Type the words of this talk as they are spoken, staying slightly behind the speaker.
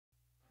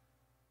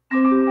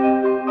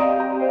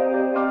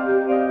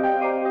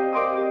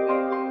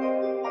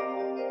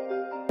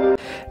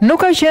Nuk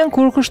ka qenë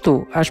kur kështu,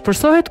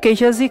 ërsohet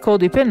keqazi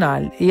Kodi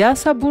Penal, ja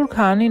sa burg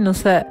hani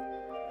nëse.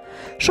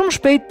 Shumë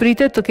shpejt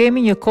pritet të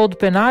kemi një kod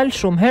penal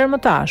shumë herë më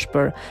të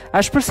ashpër.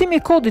 Ashpërsimi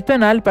i kodit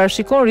penal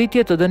parashikon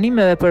rritje të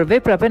dënimeve për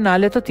vepra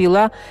penale të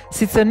tilla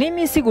si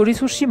cënimi i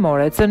sigurisë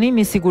ushqimore,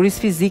 cënimi i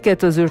sigurisë fizike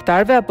të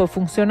zyrtarëve apo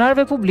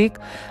funksionarëve publik,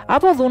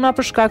 apo dhuna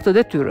për shkak të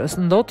detyrës,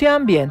 ndotja e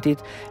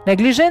ambientit,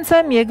 neglizhenca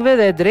e mjekëve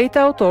dhe e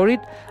drejta e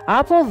autorit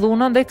apo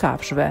dhuna ndaj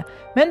kafshëve.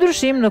 Me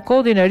ndryshim, në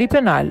kodin e ri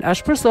penal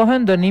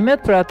ashpërsohen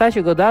dënimet për ata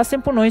që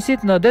godasin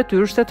punojësit në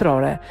detyrë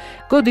shtetërore,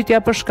 goditja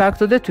për shkak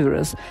të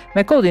detyrës.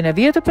 Me kodin e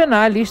vjetër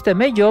penal ishte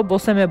me gjob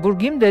ose me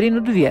burgim deri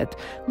në 2 vjet,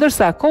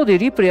 ndërsa kodi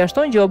i ri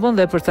përjashton gjobën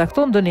dhe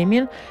përcakton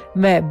dënimin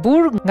me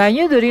burg nga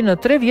 1 deri në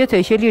 3 vjet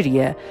e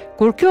qelirie.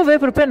 Kur kjo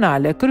vepër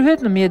penale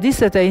kryhet në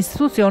mjediset e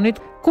institucionit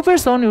ku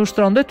personi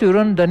ushtron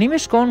detyrën, dënimi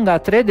shkon nga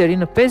 3 deri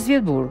në 5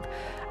 vjet burg.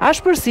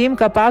 Ashpërsim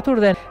ka patur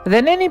dhe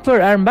neni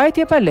për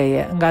armbajtje pa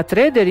leje, nga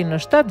 3 deri në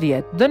 7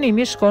 vjet,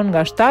 dënimi shkon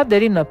nga 7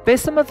 deri në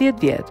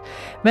 15 vjet.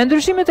 Me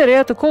ndryshimet e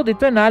reja të kodit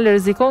penal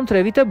rrezikon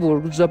 3 vite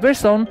burg çdo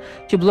person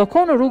që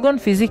bllokon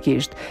rrugën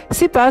fizikisht.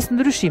 Sipas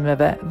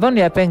ndryshimeve,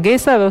 vënia e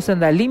pengesave ose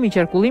ndalimi i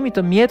qarkullimit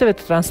të mjeteve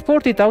të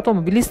transportit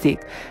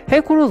automobilistik,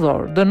 hekur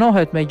udhor,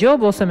 dënohet me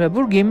gjob ose me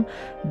burgim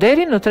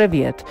deri në 3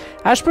 vjet.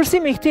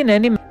 Ashpërsimi i këtij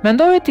neni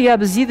mendohet të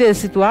jap zgjidhje e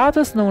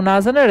situatës në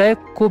Unazën e Re,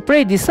 ku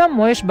prej disa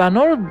muajsh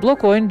banorët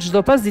bllokojnë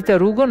çdo pasdite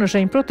rrugën në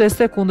shenjë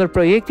proteste kundër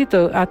projektit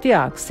të atij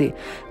aksi.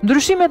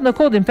 Ndryshimet në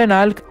kodin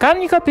penal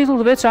kanë një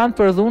kapitull të veçantë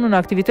për dhunën në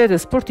aktivitete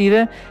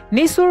sportive,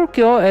 nisur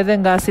kjo edhe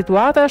nga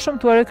situata e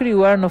shëmtuar e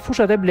krijuar në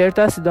fushat e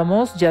blerta,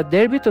 sidomos gjatë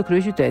derbit të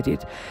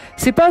kryeqytetit.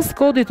 Sipas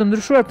kodit të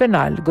ndryshuar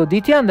penal,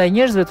 goditja ndaj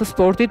njerëzve të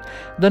sportit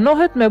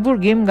dënohet me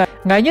burgim nga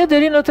 1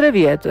 deri në 3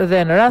 vjet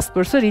dhe në rast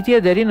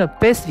përsëritje deri në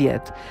 5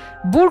 vjet.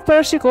 Burg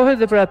parashikohet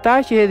dhe për ata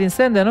që hedhin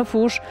sende në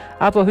fush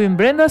apo hyjnë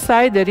brenda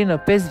saj deri në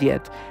 5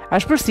 vjet.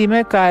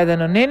 Ashpërsime ka edhe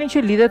në nenin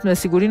që lidhet me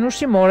sigurinë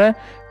ushqimore,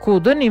 ku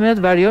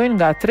dënimet variojnë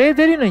nga 3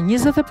 deri në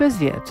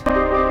 25 vjet.